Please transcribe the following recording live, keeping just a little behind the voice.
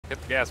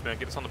Hit the gas, man.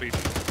 Get us on the beach.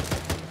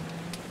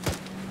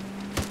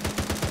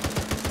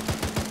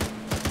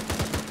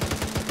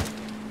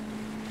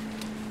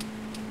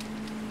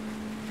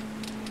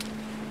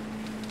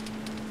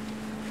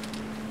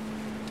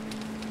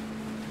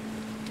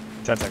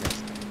 Ten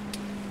seconds.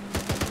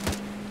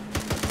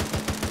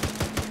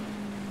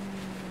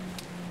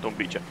 Don't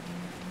beat you.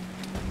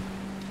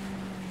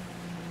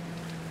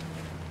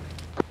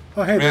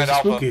 Oh, hey, there's a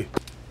spooky.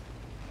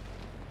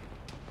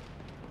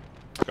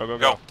 Go, go,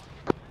 go.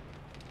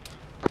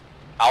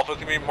 Alpha's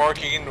gonna be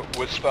marking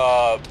with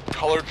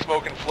colored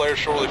smoke and flare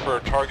shortly for a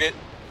target.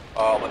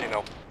 I'll let you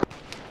know.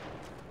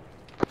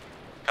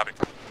 Copy.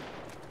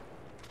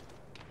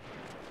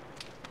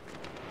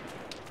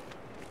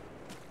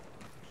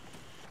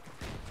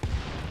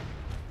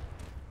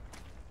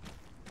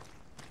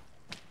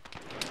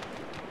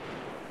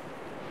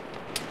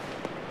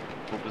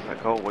 What was that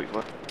called? White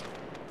flare?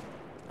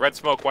 Red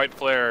smoke, white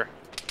flare,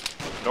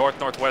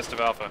 northwest of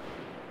Alpha.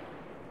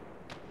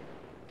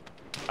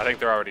 I think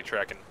they're already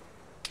tracking.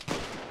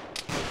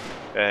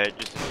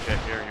 Just to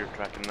check here, you're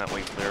tracking that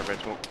white flare, red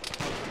smoke.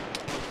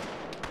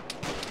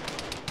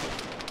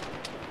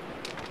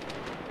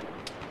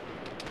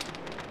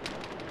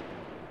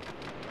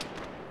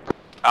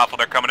 Alpha,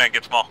 they're coming in.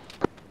 Get small.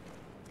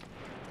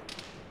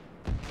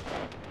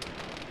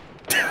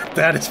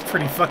 That is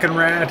pretty fucking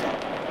rad.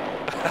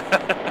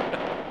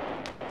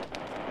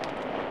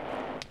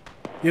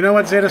 You know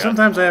what, Zeta?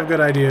 Sometimes I have good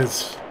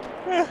ideas.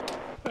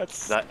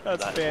 That's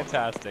That's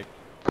fantastic.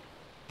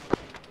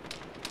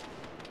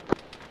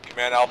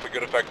 Command Alpha,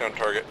 good effect on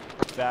target.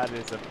 That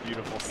is a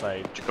beautiful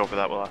sight. Did you go for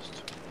that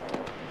last?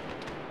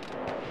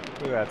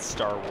 Look at that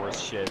Star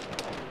Wars shit.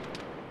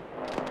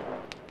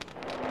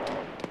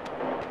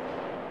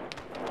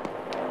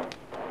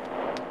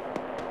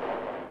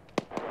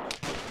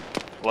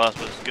 Last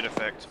was good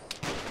effect.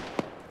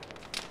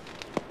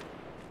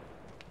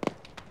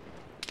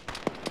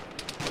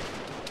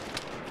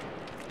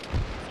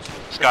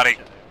 Scotty.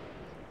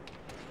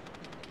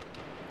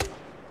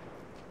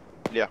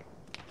 Yeah.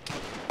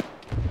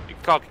 You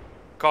can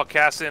call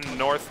Cass in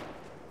north,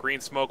 green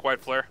smoke,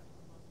 white flare.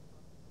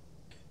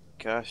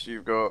 Cash,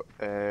 you've got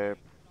oh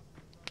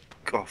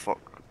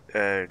fuck.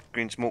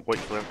 Green smoke, white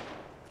flare.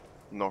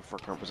 North for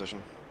current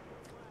position.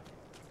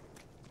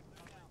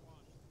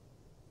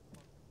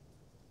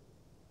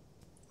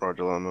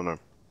 Roger, let them know.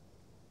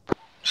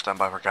 Stand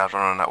by for Cash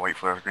running on that white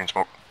flare, green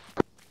smoke.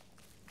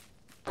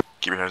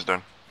 Keep your heads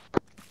down.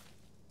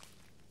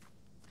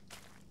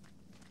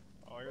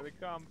 Oh, here they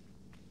come.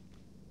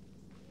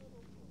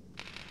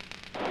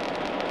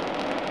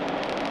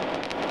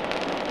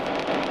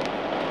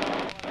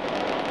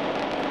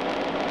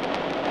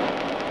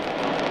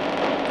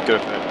 Good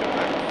effect, good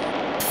effect.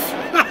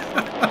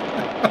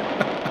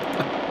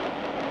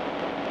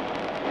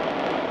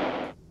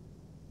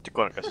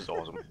 Taconic, this is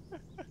awesome.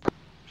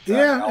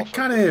 Yeah, it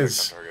kind of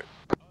is.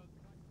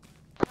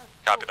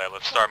 Copy that.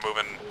 Let's start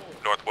moving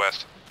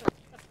northwest.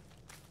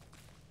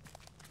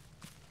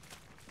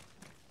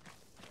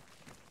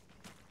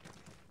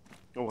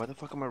 Oh, why the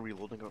fuck am I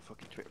reloading? I got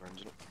fucking 20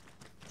 rounds in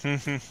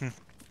it.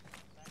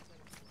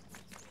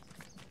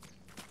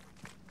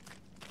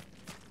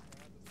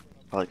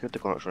 I like how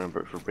Taconic's running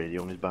about for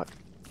radio on his back.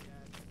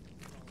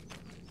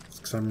 It's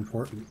because I'm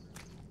important.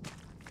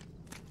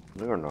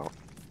 No, you're not.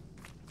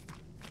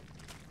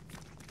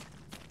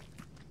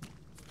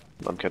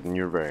 I'm kidding,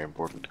 you're very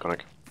important,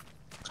 Taconic.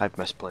 I've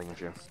missed playing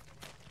with you.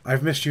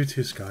 I've missed you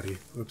too, Scotty.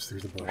 Oops,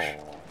 there's a bush.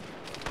 Aww.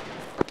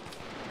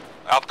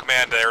 Alpha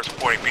Command, air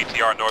supporting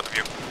BTR north of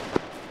you.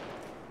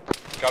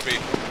 Copy.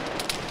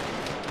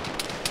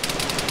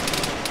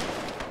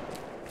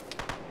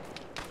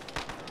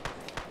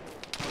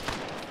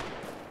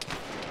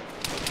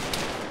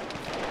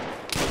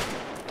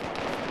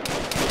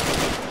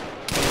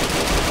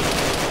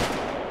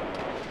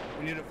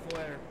 We need a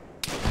flare.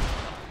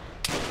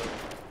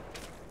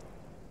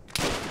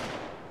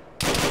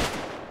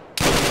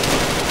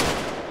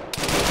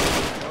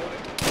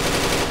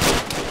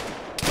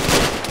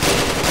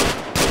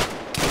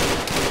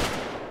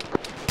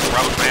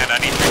 Bravo Command, I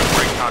need you to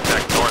break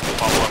contact north and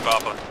follow up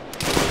Alpha.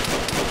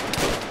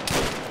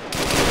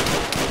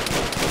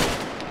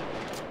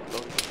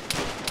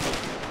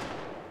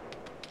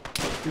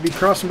 We'll be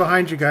crossing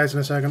behind you guys in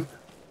a second.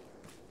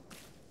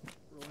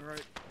 Rolling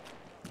right.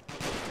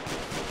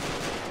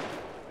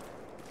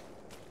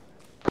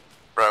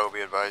 Bravo,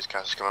 be advised,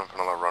 Cass is coming for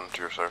another run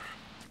to your surf.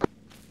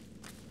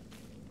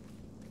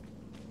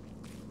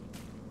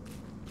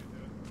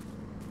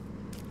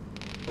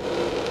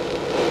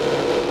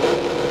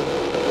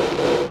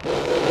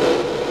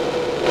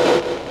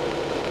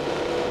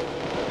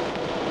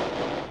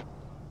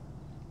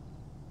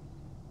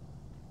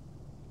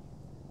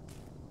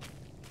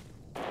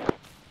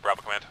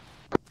 Bravo Command.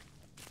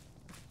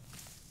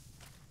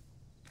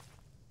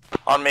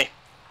 On me.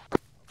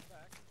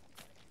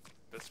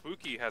 The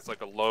spooky has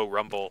like a low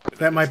rumble.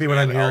 That might be what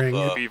I'm hearing.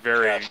 Alpha, It'd be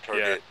very, Cass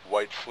target, yeah.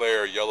 white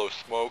flare, yellow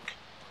smoke.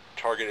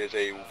 Target is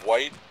a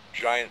white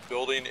giant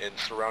building and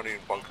surrounding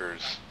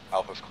bunkers.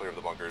 Alpha's clear of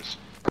the bunkers.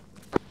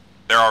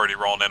 They're already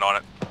rolling in on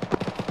it.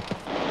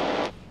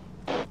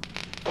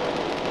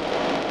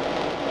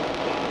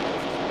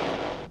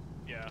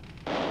 Yeah.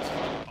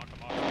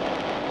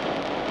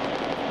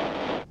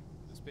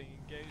 Is being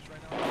engaged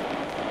right now?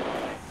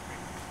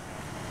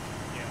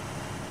 Yeah.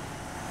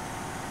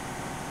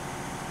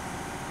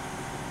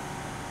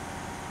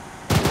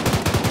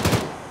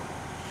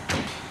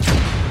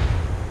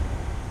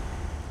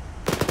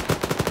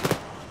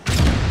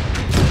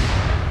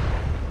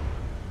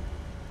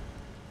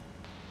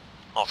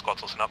 All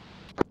squads, listen up.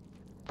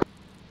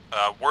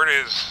 Word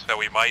is that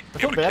we might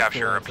be able to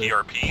capture a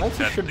PRP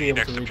at the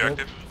next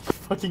objective,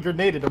 Fucking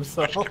grenaded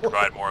himself. which can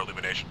provide more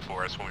illumination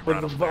for us when we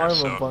run With up the there. Arma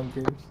So,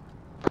 bunkers.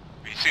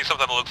 if you see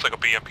something that looks like a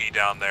BMP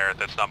down there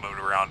that's not moving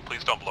around,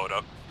 please don't blow it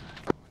up.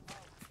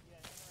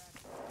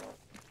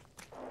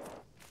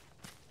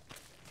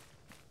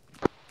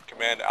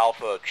 Command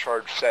Alpha,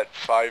 charge set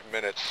 5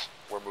 minutes.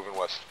 We're moving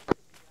west.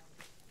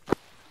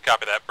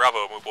 Copy that.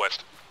 Bravo, move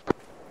west.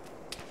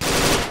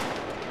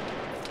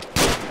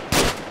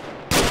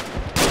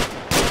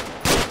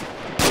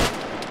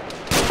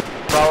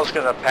 Bravo's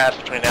gonna pass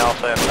between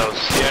Alpha and those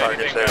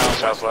targets there in the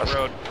southwest.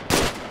 Road.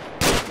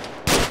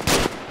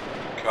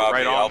 Copy,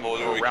 Right on, Alpha, we'll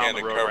do what we around can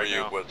the to road cover right you,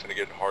 now. but it's gonna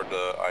get hard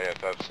to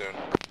IFF soon.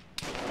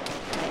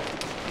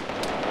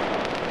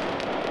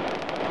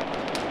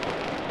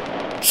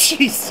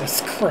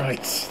 Jesus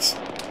Christ.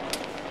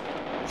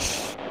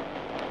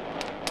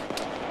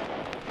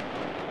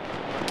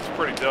 It's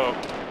pretty dope.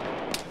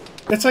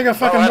 It's like a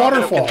fucking Bravo,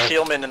 waterfall.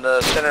 Concealment in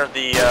the center of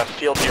the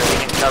field here. We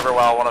can cover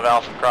while one of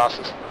Alpha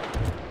crosses.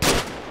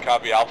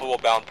 Copy, Alpha will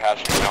bound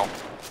past you now.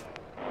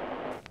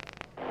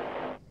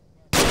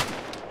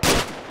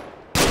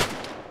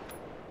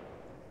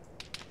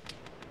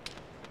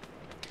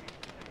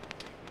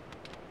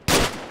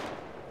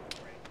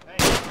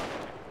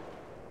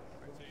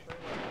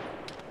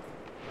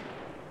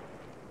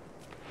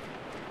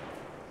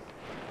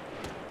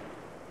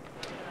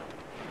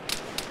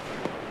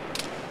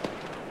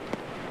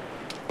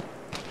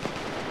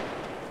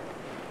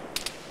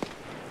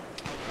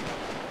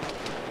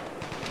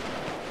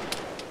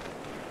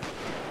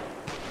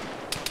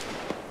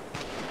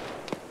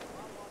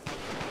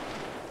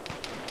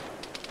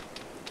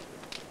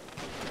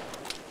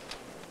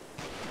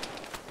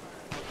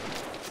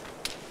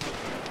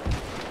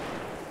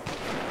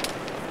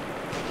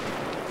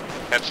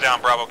 Heads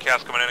down, Bravo,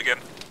 cast coming in again.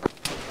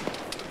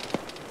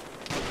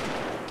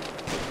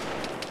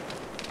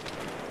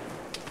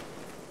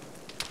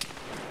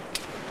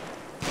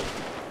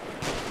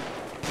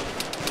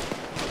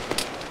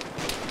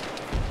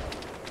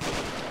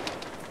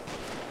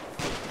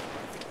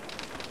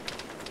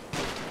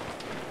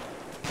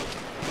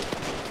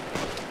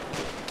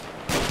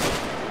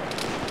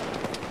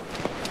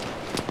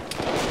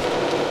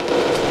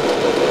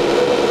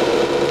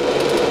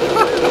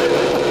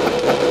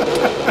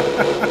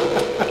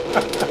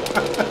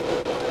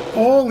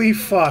 Holy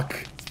fuck.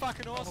 It's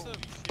fucking awesome.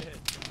 Shit.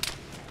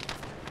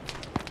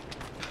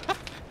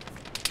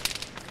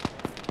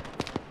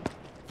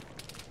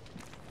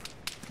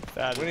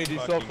 That Winnie, is do you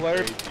fucking still flare?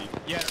 crazy.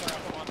 Yeah, sorry,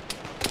 Alpha 1.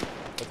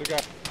 That's okay.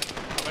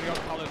 I'm gonna go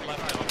colors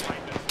left now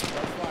behind us.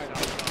 That's fine.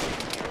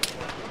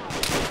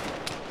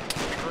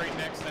 The green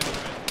next then.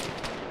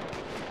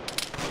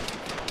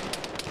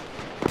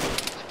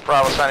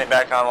 Bravo signing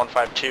back on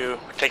 152.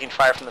 We're taking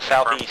fire from the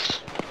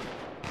southeast.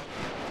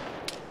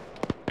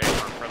 Hey,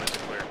 front friendly's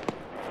clear.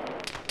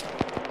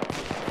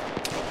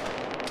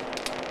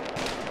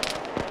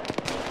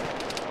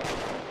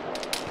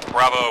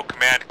 Bravo,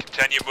 command,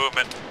 continue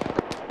movement.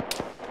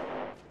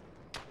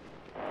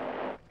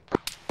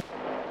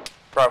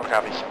 Bravo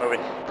copies.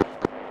 Moving.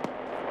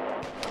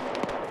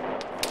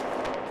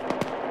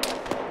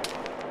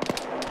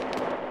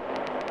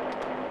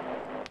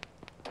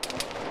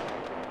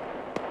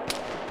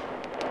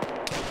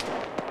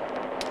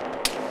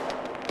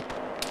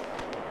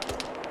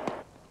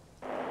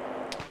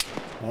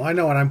 Well, I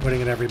know what I'm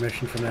putting in every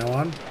mission from now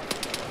on.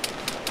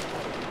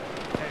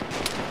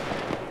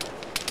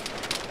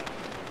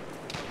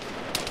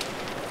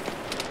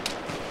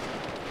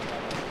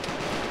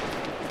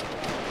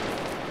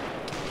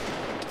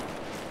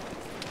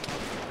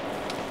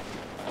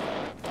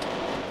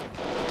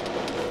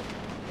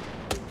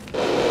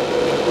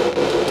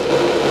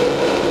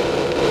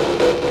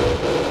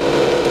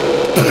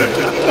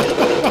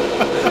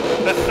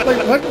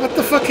 Like, what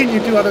the fuck can you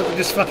do other than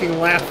just fucking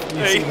laugh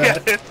when you see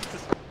that?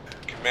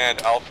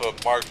 Command Alpha,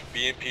 marked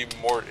BMP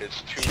mort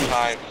is 2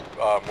 times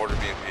mortar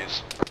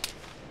BMPs.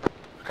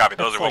 Copy,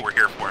 those are what we're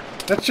here for.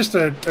 That's just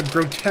a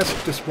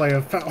grotesque display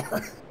of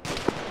power.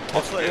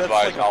 That's like,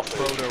 Advise a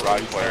Alpha is proto dry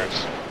reset.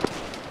 flares.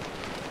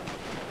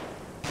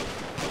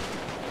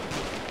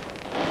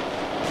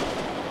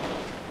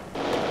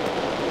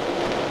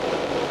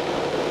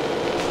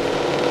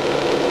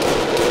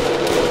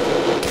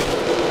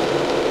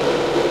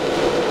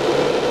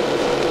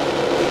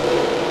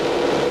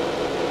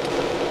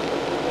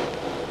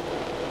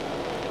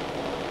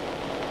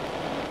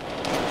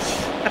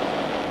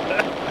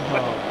 Oh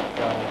my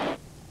god.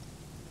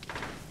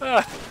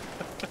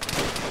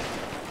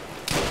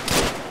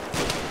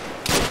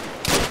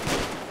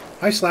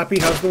 Hi,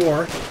 Slappy. How's the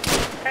war?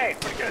 Hey,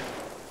 pretty good.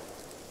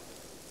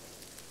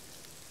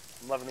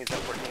 I'm loving these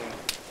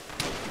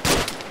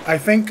M14s. I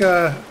think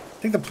the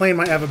plane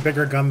might have a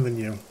bigger gun than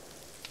you.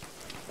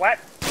 What?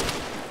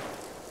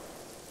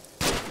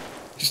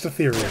 Just a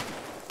theory.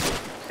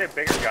 Say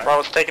bigger gun.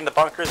 Bravo's taking the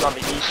bunkers on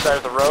the east side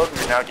of the road.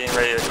 We're now getting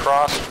ready to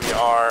cross. We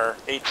are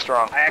 8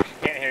 strong. I actually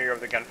can't hear you over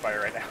the gunfire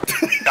right now.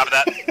 Copy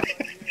that.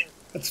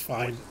 That's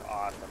fine.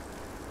 Awesome.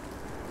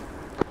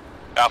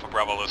 Alpha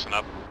Bravo, listen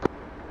up.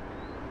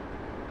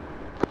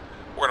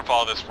 We're going to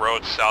follow this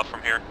road south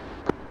from here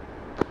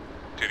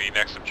to the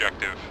next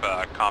objective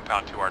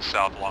compound to our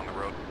south along the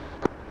road.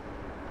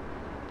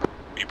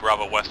 Be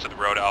Bravo west of the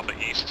road, Alpha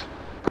east.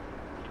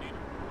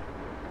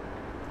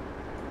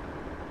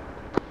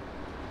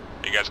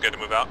 You guys good to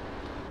move out?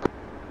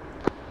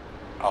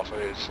 Alpha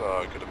is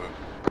good to move.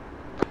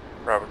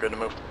 Bravo, good to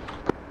move.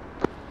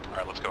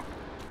 Alright, let's go.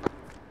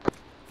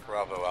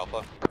 Bravo,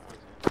 Alpha.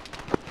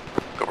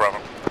 Go Bravo.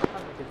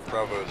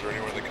 Bravo, is there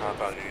anywhere in the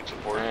compound you need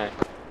support?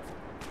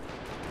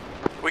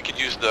 We could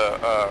use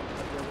the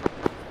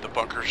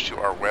bunkers to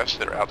our west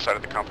that are outside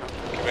of the compound.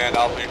 Command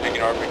Alpha, you're taking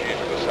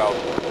RPGs to the south.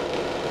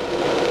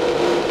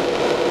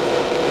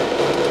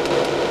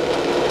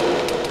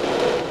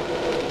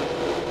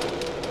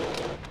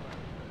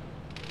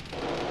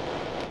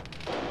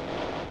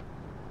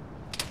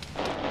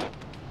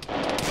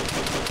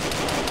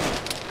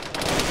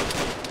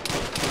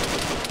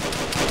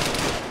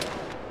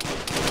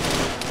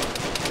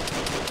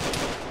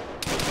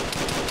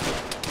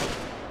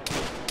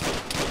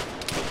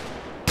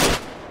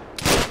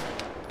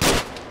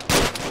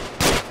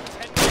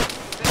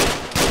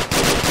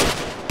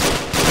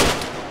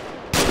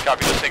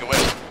 Copy, let's take it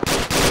west.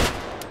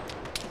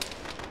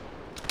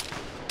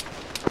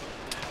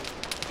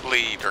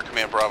 Lead, or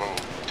Command Bravo,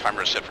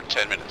 timer is set for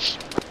 10 minutes.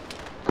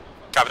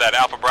 Copy that,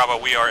 Alpha Bravo,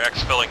 we are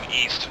exfilling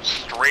east,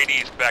 straight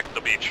east back to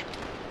the beach.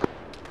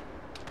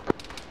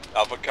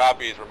 Alpha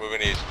copies, we're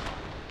moving east.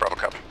 Bravo,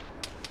 copy.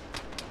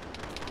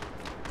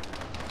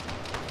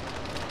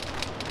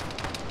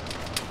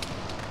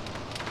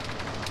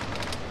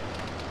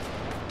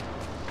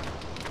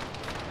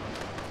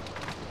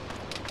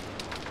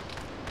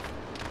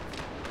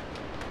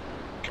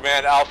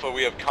 Command Alpha,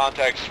 we have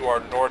contacts to our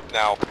north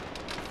now.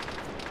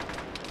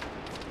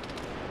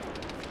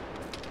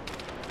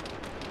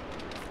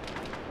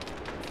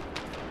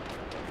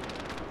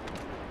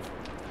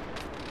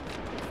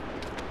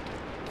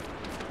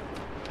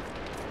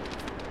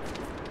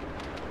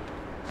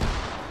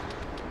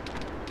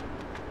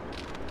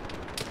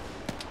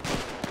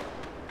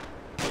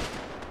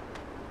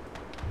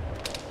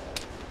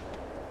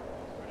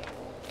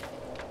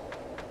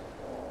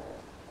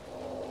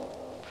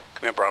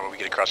 Command Bravo, we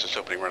get across this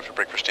opening, run for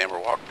break for stand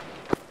or walk.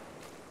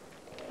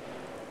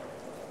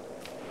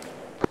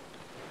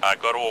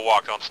 Go to a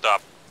walk, don't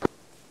stop.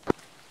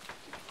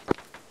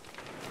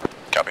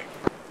 Copy.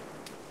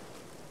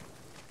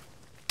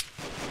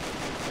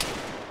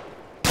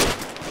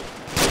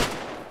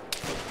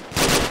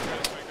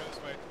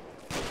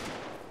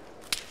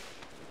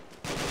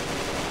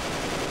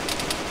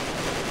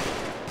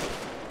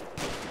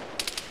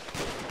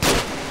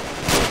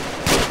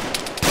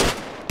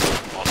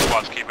 All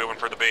squads keep moving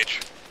for the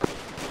beach.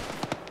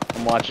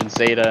 I'm watching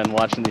Zeta and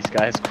watching these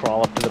guys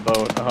crawl up to the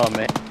boat. Oh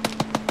man.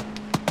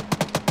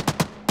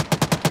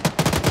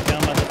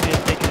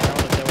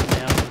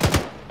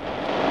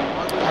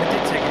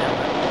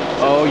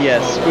 Oh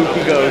yes,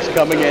 spooky ghost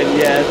coming in,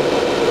 yes.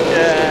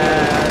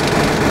 Yeah.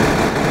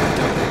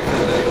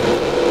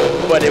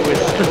 But it was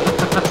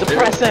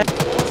suppressing.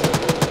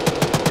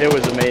 It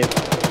was amazing.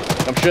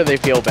 I'm sure they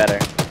feel better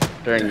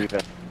during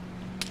EVA.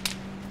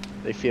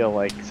 They feel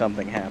like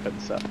something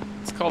happened, so.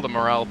 It's called a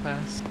morale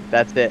pass.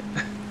 That's it.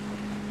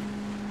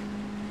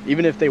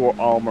 Even if they were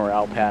all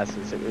morale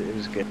passes, it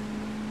was good.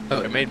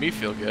 Oh, it made me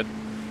feel good.